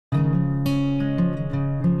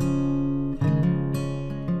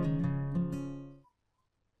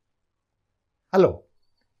Hello.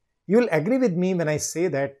 You'll agree with me when I say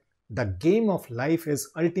that the game of life is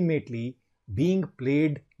ultimately being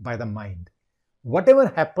played by the mind. Whatever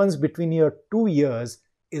happens between your 2 ears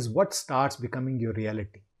is what starts becoming your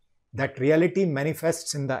reality. That reality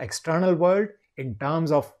manifests in the external world in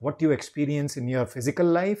terms of what you experience in your physical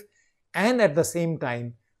life, and at the same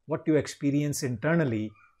time, what you experience internally,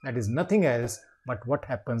 that is nothing else but what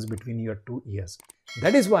happens between your 2 ears.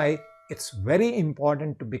 That is why it's very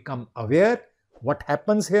important to become aware what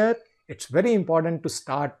happens here. It's very important to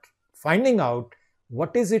start finding out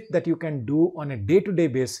what is it that you can do on a day-to-day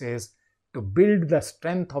basis to build the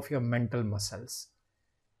strength of your mental muscles.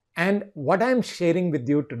 And what I'm sharing with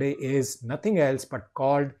you today is nothing else but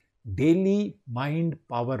called daily mind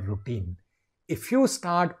power routine. If you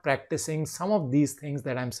start practicing some of these things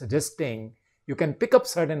that I'm suggesting, you can pick up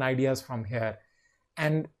certain ideas from here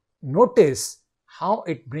and notice how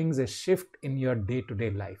it brings a shift in your day-to-day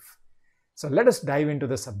life. So let us dive into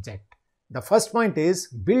the subject. The first point is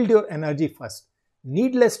build your energy first.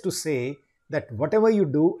 Needless to say that whatever you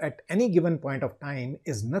do at any given point of time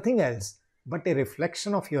is nothing else but a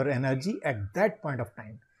reflection of your energy at that point of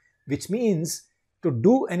time, which means to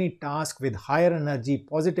do any task with higher energy,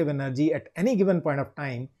 positive energy at any given point of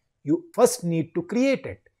time, you first need to create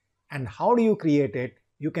it. And how do you create it?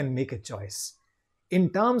 You can make a choice. In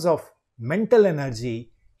terms of mental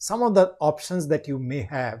energy, some of the options that you may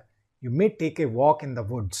have, you may take a walk in the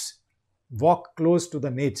woods, walk close to the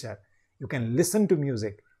nature. You can listen to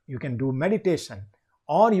music, you can do meditation,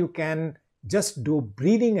 or you can just do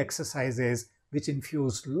breathing exercises which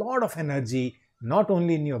infuse a lot of energy not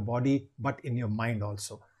only in your body but in your mind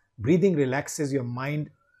also. Breathing relaxes your mind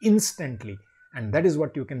instantly, and that is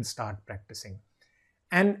what you can start practicing.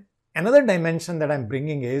 And another dimension that I'm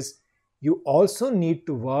bringing is you also need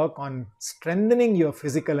to work on strengthening your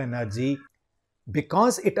physical energy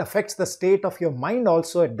because it affects the state of your mind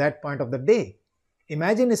also at that point of the day.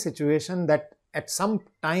 Imagine a situation that at some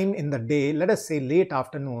time in the day, let us say late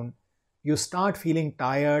afternoon, you start feeling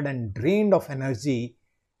tired and drained of energy.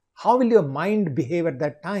 How will your mind behave at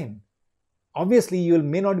that time? Obviously, you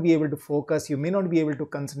may not be able to focus, you may not be able to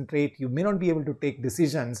concentrate, you may not be able to take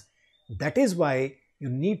decisions. That is why you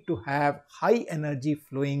need to have high energy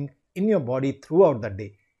flowing in your body throughout the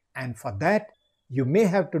day. And for that, you may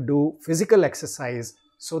have to do physical exercise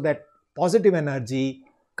so that positive energy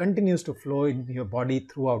continues to flow in your body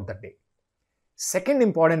throughout the day. Second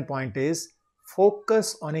important point is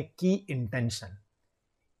focus on a key intention.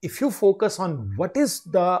 If you focus on what is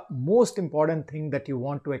the most important thing that you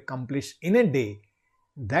want to accomplish in a day,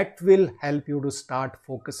 that will help you to start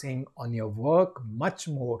focusing on your work much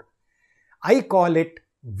more. I call it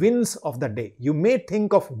wins of the day. You may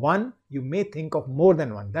think of one, you may think of more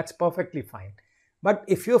than one. That's perfectly fine. But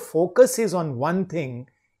if your focus is on one thing,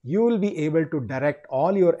 you will be able to direct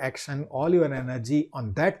all your action, all your energy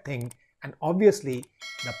on that thing, and obviously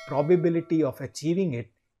the probability of achieving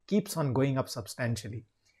it keeps on going up substantially.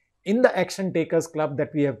 In the Action Takers Club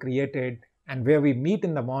that we have created and where we meet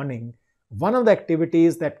in the morning, one of the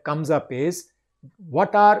activities that comes up is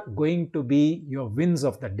what are going to be your wins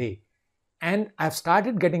of the day. And I've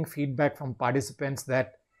started getting feedback from participants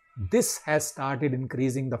that this has started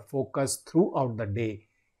increasing the focus throughout the day.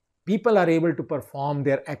 People are able to perform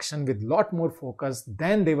their action with a lot more focus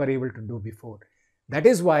than they were able to do before. That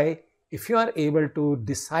is why if you are able to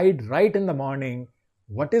decide right in the morning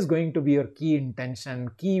what is going to be your key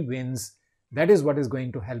intention, key wins, that is what is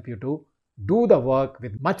going to help you to do the work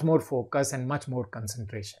with much more focus and much more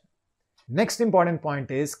concentration. Next important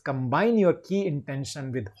point is combine your key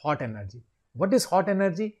intention with hot energy. What is hot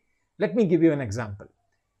energy? Let me give you an example.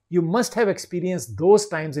 You must have experienced those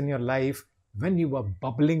times in your life when you were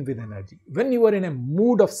bubbling with energy, when you were in a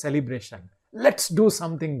mood of celebration. Let's do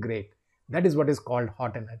something great. That is what is called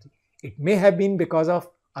hot energy. It may have been because of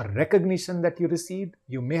a recognition that you received.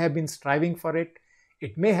 You may have been striving for it.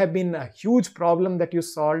 It may have been a huge problem that you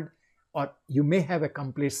solved, or you may have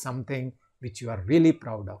accomplished something which you are really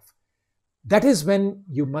proud of. That is when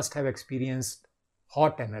you must have experienced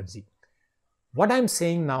hot energy. What I'm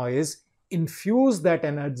saying now is infuse that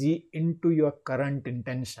energy into your current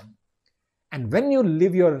intention. And when you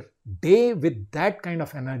live your day with that kind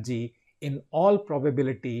of energy, in all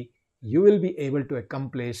probability, you will be able to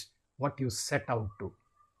accomplish what you set out to.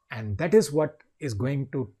 And that is what is going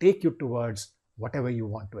to take you towards whatever you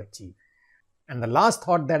want to achieve. And the last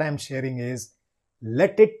thought that I'm sharing is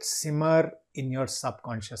let it simmer in your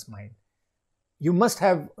subconscious mind. You must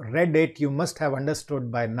have read it, you must have understood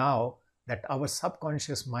by now that our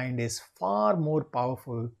subconscious mind is far more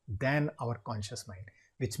powerful than our conscious mind,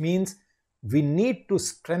 which means we need to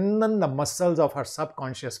strengthen the muscles of our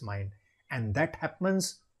subconscious mind. and that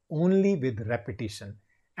happens only with repetition.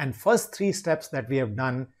 And first 3 steps that we have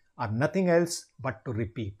done are nothing else but to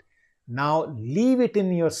repeat. Now leave it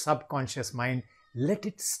in your subconscious mind, let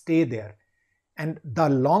it stay there. And the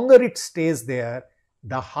longer it stays there,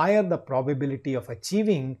 the higher the probability of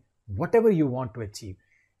achieving whatever you want to achieve.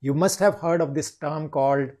 You must have heard of this term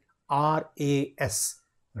called RAS,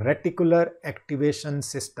 Reticular Activation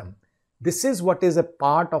System. This is what is a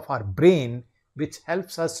part of our brain which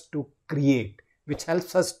helps us to create,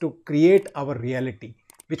 our reality,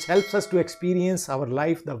 which helps us to experience our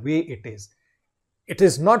life the way it is. It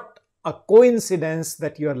is not a coincidence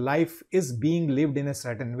that your life is being lived in a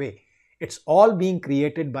certain way. It's all being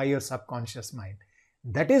created by your subconscious mind.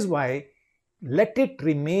 That is why let it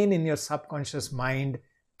remain in your subconscious mind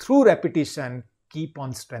through repetition. Keep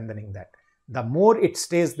on strengthening that. The more it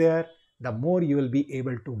stays there, the more you will be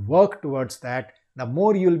able to work towards that, the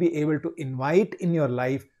more you will be able to invite in your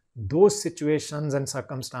life those situations and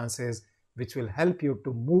circumstances which will help you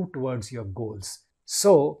to move towards your goals.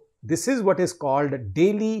 So, this is what is called a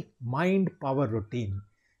daily mind power routine.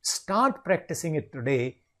 Start practicing it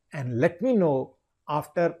today and let me know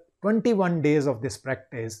after 21 days of this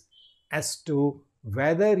practice as to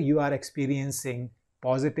whether you are experiencing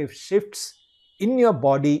positive shifts in your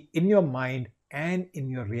body, in your mind, and in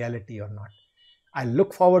your reality or not. I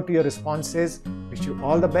look forward to your responses. Wish you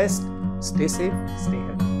all the best. Stay safe, stay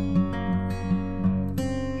healthy.